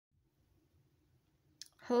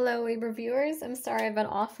Hello, Libra viewers. I'm sorry I've been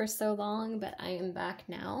off for so long, but I am back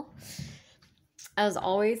now. As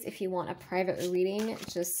always, if you want a private reading,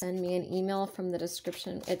 just send me an email from the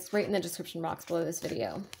description. It's right in the description box below this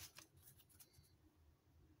video.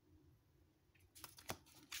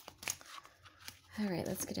 All right,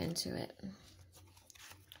 let's get into it.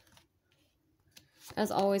 As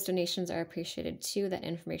always, donations are appreciated too. That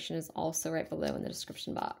information is also right below in the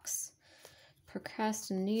description box.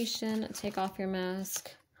 Procrastination, take off your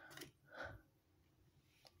mask.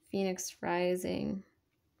 Phoenix rising.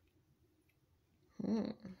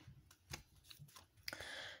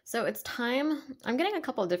 So it's time, I'm getting a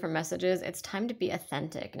couple of different messages. It's time to be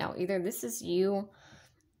authentic. Now, either this is you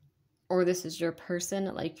or this is your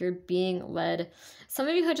person, like you're being led. Some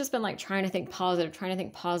of you have just been like trying to think positive,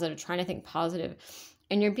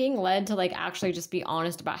 and you're being led to like actually just be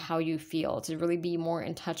honest about how you feel, to really be more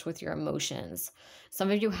in touch with your emotions.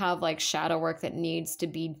 Some of you have like shadow work that needs to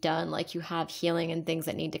be done, like you have healing and things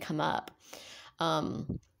that need to come up. So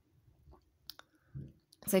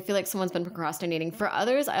I feel like someone's been procrastinating. For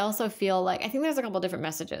others, I also feel like, I think there's a couple different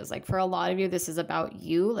messages. Like for a lot of you, this is about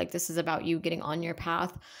you. Like this is about you getting on your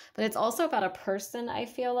path. But it's also about a person, I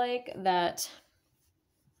feel like, that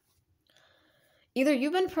either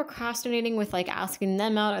you've been procrastinating with like asking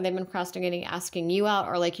them out, or they've been procrastinating asking you out,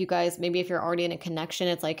 or like you guys, maybe if you're already in a connection,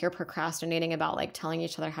 it's like you're procrastinating about like telling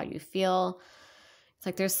each other how you feel. It's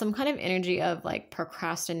like there's some kind of energy of like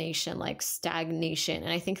procrastination, like stagnation.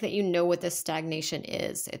 And I think that you know what this stagnation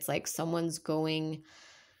is. It's like someone's going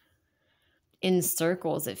in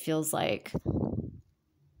circles, it feels like.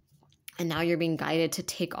 And now you're being guided to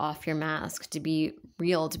take off your mask, to be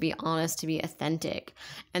real, to be honest, to be authentic.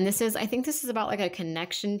 And this is, I think this is about like a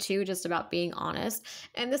connection too, just about being honest.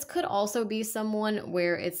 And this could also be someone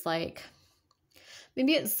where it's like,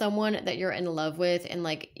 maybe it's someone that you're in love with and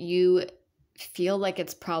like you feel like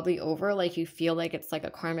it's probably over, like you feel like it's like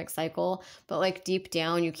a karmic cycle, but like deep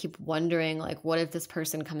down you keep wondering like, what if this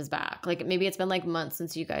person comes back? Like maybe it's been like months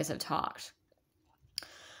since you guys have talked.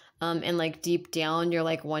 And like deep down, you're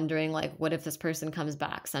like wondering like, what if this person comes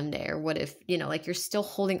back someday? Or what if, you know, like you're still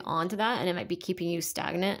holding on to that and it might be keeping you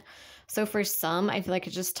stagnant. So for some, I feel like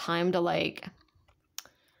it's just time to like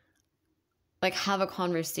have a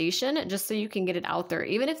conversation just so you can get it out there.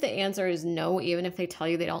 Even if the answer is no, even if they tell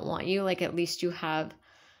you they don't want you, like at least you have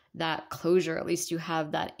that closure. At least you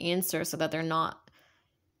have that answer so that they're not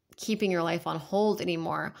keeping your life on hold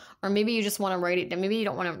anymore. Or maybe you just want to write it down. Maybe you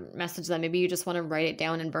don't want to message them. Maybe you just want to write it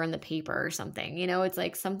down and burn the paper or something. You know, it's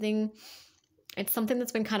like something, it's something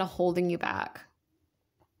that's been kind of holding you back.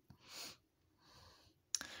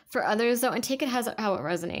 For others though, and take it as how it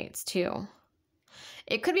resonates too.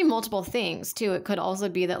 It could be multiple things too. It could also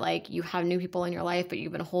be that like you have new people in your life, but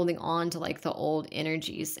you've been holding on to like the old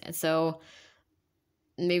energies. And so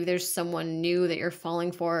maybe there's someone new that you're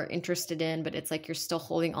falling for, interested in, but it's like you're still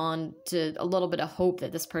holding on to a little bit of hope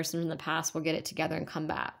that this person from the past will get it together and come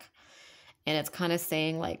back. And it's kind of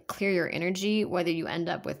saying like, clear your energy, whether you end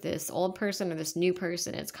up with this old person or this new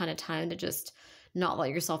person. It's kind of time to just not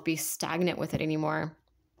let yourself be stagnant with it anymore.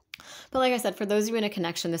 But like I said, for those of you in a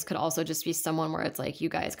connection, this could also just be someone where it's like you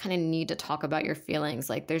guys kind of need to talk about your feelings.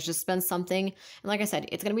 Like there's just been something, and like I said,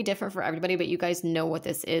 it's going to be different for everybody, but you guys know what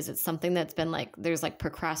this is. It's something that's been like, there's like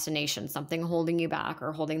procrastination, something holding you back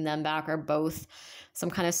or holding them back or both,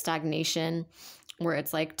 some kind of stagnation where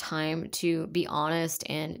it's like time to be honest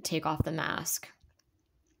and take off the mask.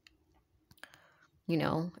 You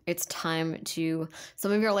know, it's time to,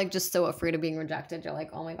 some of you are like just so afraid of being rejected. You're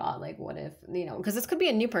like, oh my God, like what if, you know, because this could be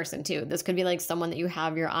a new person too. This could be like someone that you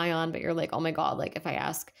have your eye on, but you're like, oh my God, like if I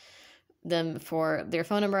ask them for their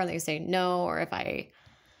phone number and they say no, or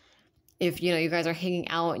if you know, you guys are hanging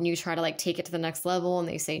out and you try to like take it to the next level and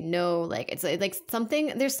they say no, like it's like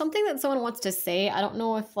something, there's something that someone wants to say. I don't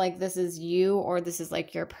know if like this is you or this is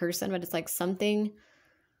like your person, but it's like something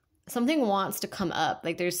wants to come up.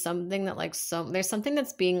 Like there's something that like there's something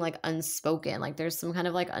that's being like unspoken. Like there's some kind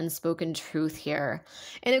of like unspoken truth here.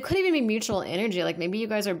 And it could even be mutual energy. Like maybe you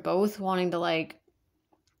guys are both wanting to like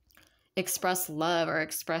express love or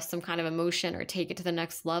express some kind of emotion or take it to the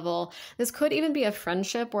next level. This could even be a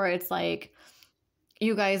friendship where it's like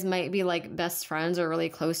you guys might be like best friends or really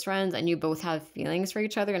close friends and you both have feelings for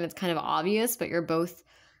each other and it's kind of obvious, but you're both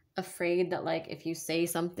afraid that like if you say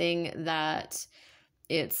something that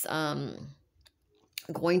it's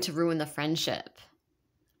going to ruin the friendship,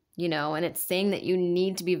 you know, and it's saying that you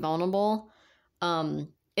need to be vulnerable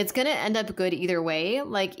it's going to end up good either way.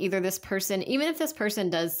 Like either this person, even if this person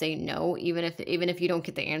does say no, even if you don't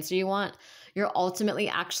get the answer you want, you're ultimately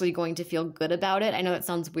actually going to feel good about it. I know that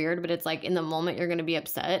sounds weird, but it's like in the moment you're going to be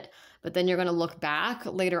upset, but then you're going to look back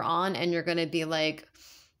later on and you're going to be like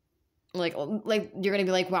you're going to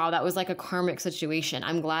be like, wow, that was like a karmic situation.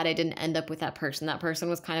 I'm glad I didn't end up with that person. That person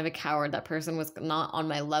was kind of a coward. That person was not on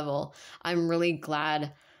my level. I'm really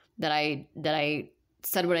glad that I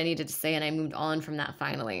said what I needed to say and I moved on from that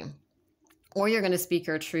finally. Or you're going to speak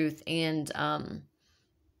your truth and,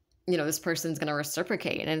 this person's going to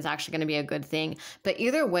reciprocate and it's actually going to be a good thing. But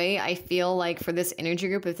either way, I feel like for this energy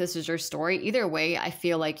group, if this is your story, either way, I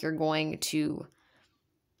feel like you're going to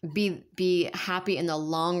be happy in the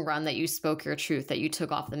long run that you spoke your truth, that you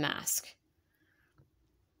took off the mask.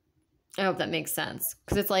 I hope that makes sense.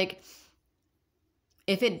 Because it's like,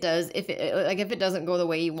 if it doesn't go the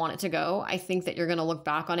way you want it to go, I think that you're going to look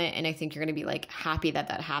back on it and I think you're going to be like happy that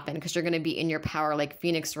happened, because you're going to be in your power, like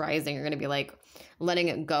Phoenix rising. You're going to be like letting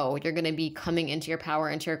it go. You're going to be coming into your power,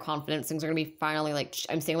 into your confidence. Things are going to be finally, like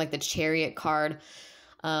I'm saying, like the Chariot card,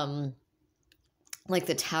 like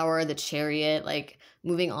the Tower, the Chariot, like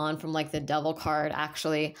moving on from like the Devil card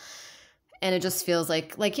actually. And it just feels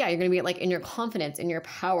like, yeah, you're going to be like in your confidence, in your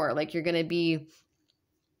power. Like you're going to be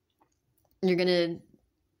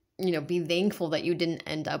be thankful that you didn't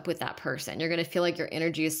end up with that person. You're going to feel like your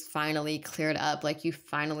energy is finally cleared up. Like you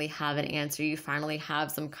finally have an answer. You finally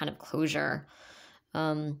have some kind of closure.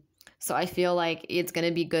 So I feel like it's going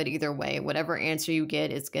to be good either way. Whatever answer you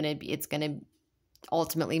get, it's going to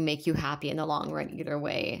ultimately make you happy in the long run either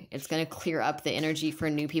way. It's going to clear up the energy for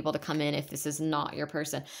new people to come in if this is not your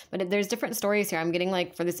person. But there's different stories here. I'm getting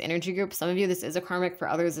like for this energy group, some of you, this is a karmic. For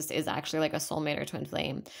others, this is actually like a soulmate or twin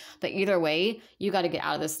flame. But either way, you got to get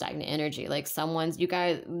out of this stagnant energy. Like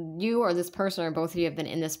you or this person or both of you have been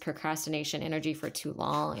in this procrastination energy for too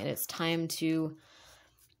long, and it's time to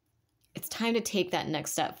take that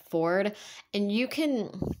next step forward. And you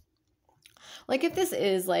can, like, if this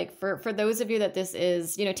is like, for those of you that this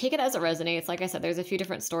is, take it as it resonates. Like I said, there's a few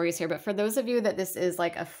different stories here, but for those of you that this is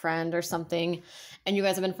like a friend or something, and you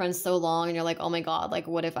guys have been friends so long and you're like, oh my God, like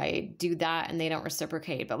what if I do that and they don't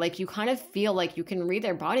reciprocate? But like, you kind of feel like you can read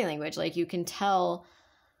their body language. Like you can tell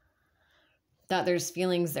that there's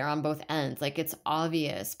feelings there on both ends. Like it's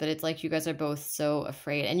obvious, but it's like you guys are both so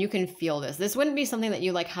afraid and you can feel this. This wouldn't be something that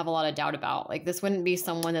you like have a lot of doubt about. Like this wouldn't be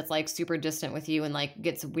someone that's like super distant with you and like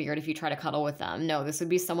gets weird if you try to cuddle with them. No, this would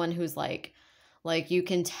be someone who's like you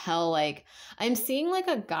can tell, like I'm seeing like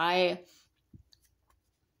a guy,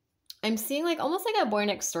 I'm seeing like almost like a boy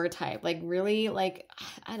next door type, like really like,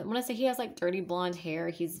 I don't want to say he has like dirty blonde hair.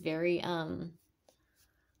 He's very,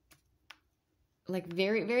 like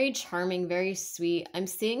very, very charming, very sweet. I'm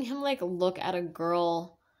seeing him like look at a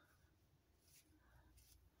girl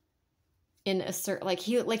in a certain, like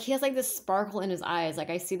he has like this sparkle in his eyes. Like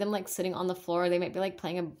I see them like sitting on the floor. They might be like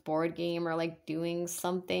playing a board game or like doing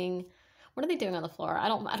something. What are they doing on the floor? I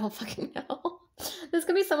don't fucking know. This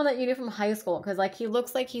could be someone that you knew from high school, because like he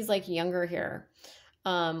looks like he's like younger here.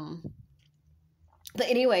 But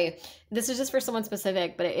anyway, this is just for someone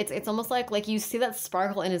specific, but it's almost like you see that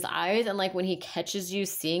sparkle in his eyes, and like when he catches you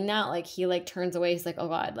seeing that, like he like turns away. He's like, oh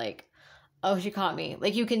God, like, oh, she caught me.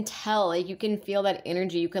 Like you can tell, like you can feel that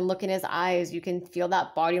energy. You can look in his eyes. You can feel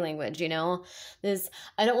that body language, This,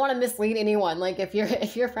 I don't want to mislead anyone. Like if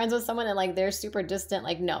you're friends with someone and like they're super distant,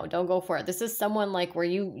 like no, don't go for it. This is someone like where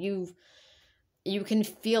you can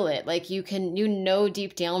feel it. Like you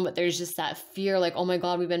deep down, but there's just that fear, like, oh my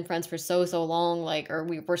God, we've been friends for so long, like, or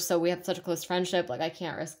we have such a close friendship, like I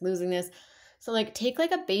can't risk losing this. So like take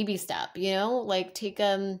like a baby step, like take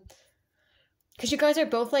because you guys are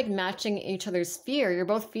both like matching each other's fear. You're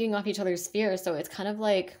both feeding off each other's fear. So it's kind of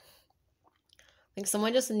like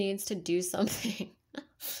someone just needs to do something.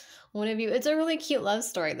 One of you, it's a really cute love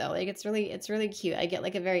story though. Like it's really cute. I get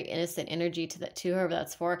like a very innocent energy to whoever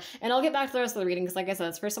that's for. And I'll get back to the rest of the reading because like I said,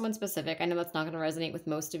 it's for someone specific. I know that's not going to resonate with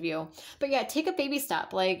most of you. But yeah, take a baby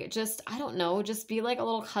step. Like just, I don't know, just be like a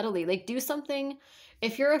little cuddly. Like do something.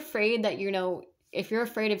 If you're afraid that, if you're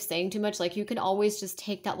afraid of saying too much, like you can always just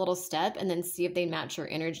take that little step and then see if they match your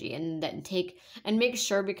energy, and then make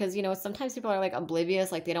sure, because, sometimes people are like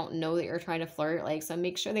oblivious, like they don't know that you're trying to flirt. Like, so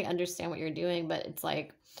make sure they understand what you're doing, but it's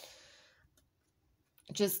like,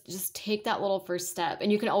 just take that little first step,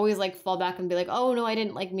 and you can always like fall back and be like, oh no, I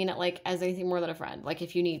didn't like mean it like as anything more than a friend. Like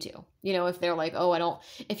if you need to, if they're like, oh,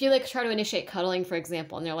 if you like try to initiate cuddling, for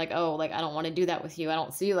example, and they're like, oh, like I don't want to do that with you, I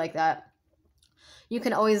don't see you like that. You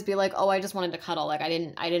can always be like, oh, I just wanted to cuddle. Like I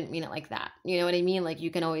didn't mean it like that. You know what I mean? Like you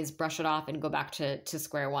can always brush it off and go back to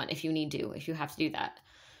square one if you need to, if you have to do that.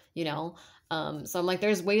 you know? So I'm like,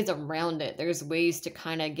 there's ways around it. There's ways to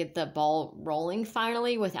kind of get the ball rolling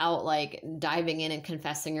finally without like diving in and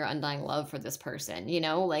confessing your undying love for this person, you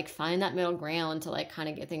know? Like find that middle ground to like kind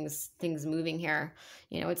of get things moving here.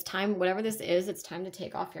 You know, it's time, whatever this is, it's time to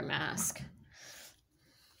take off your mask.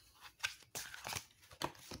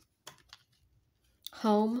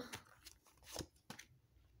 Home.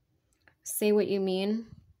 Say what you mean.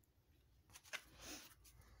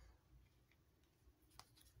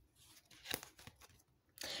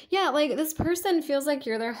 Yeah, like this person feels like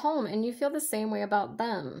you're their home and you feel the same way about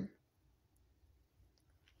them.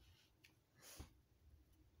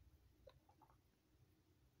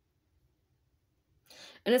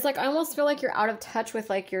 And it's like, I almost feel like you're out of touch with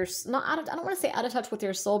like your, not out of, I don't want to say out of touch with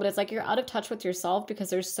your soul, but it's like you're out of touch with yourself because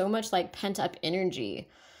there's so much like pent up energy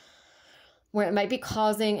where it might be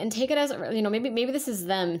causing, and take it as, you know, maybe this is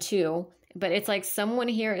them too, but it's like someone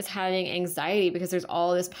here is having anxiety because there's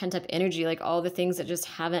all this pent up energy, like all the things that just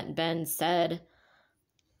haven't been said.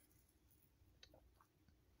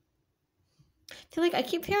 I feel like I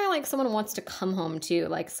keep hearing like someone wants to come home too,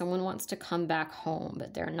 like someone wants to come back home,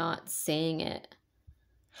 but they're not saying it.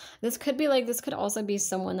 This could be like, this could also be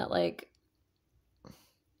someone that like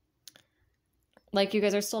you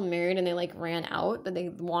guys are still married and they like ran out, but they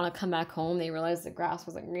want to come back home. They realize the grass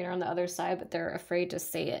wasn't greener on the other side, but they're afraid to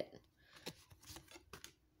say it.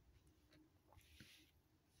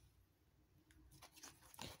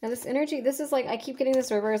 Now this energy, this is like, I keep getting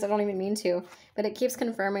this reverse. I don't even mean to, but it keeps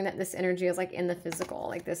confirming that this energy is like in the physical.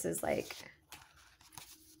 Like this is like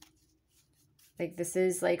this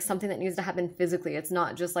is like something that needs to happen physically. It's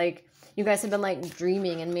not just like you guys have been like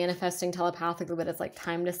dreaming and manifesting telepathically, but it's like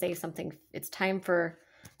time to say something. It's time for,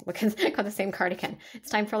 look at, I got the same card again. It's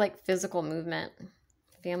time for like physical movement.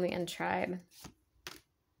 Family and tribe.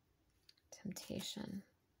 Temptation.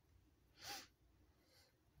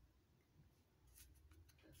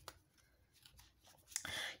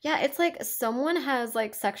 Yeah, it's like someone has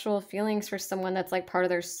like sexual feelings for someone that's like part of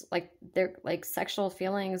their like sexual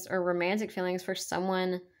feelings or romantic feelings for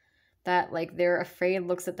someone that like they're afraid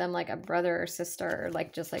looks at them like a brother or sister or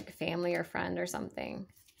like just like family or friend or something.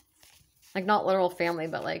 Like not literal family,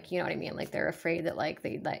 but like, you know what I mean? Like they're afraid that like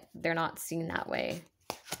they're not seen that way.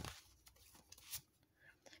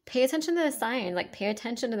 Pay attention to the sign, like pay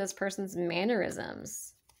attention to this person's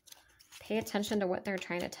mannerisms. Pay attention to what they're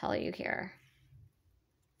trying to tell you here.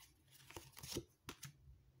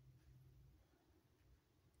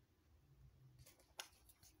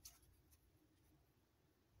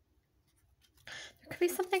 Could be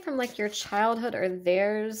something from like your childhood or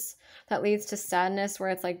theirs that leads to sadness, where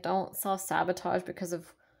it's like, don't self-sabotage because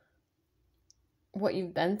of what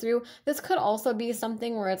you've been through. This could also be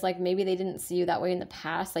something where it's like maybe they didn't see you that way in the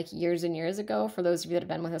past, like years and years ago. For those of you that have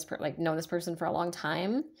been with this like know this person for a long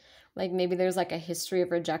time, like maybe there's like a history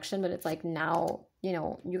of rejection, but it's like now, you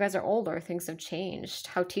know, you guys are older, things have changed.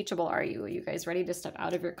 How teachable are you? Are you guys ready to step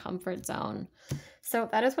out of your comfort zone? So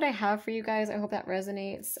that is what I have for you guys. I hope that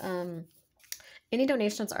resonates. Any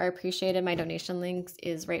donations are appreciated. My donation links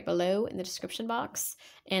is right below in the description box,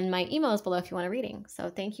 and my email is below if you want a reading. So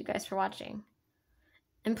thank you guys for watching.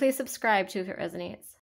 And please subscribe too if it resonates.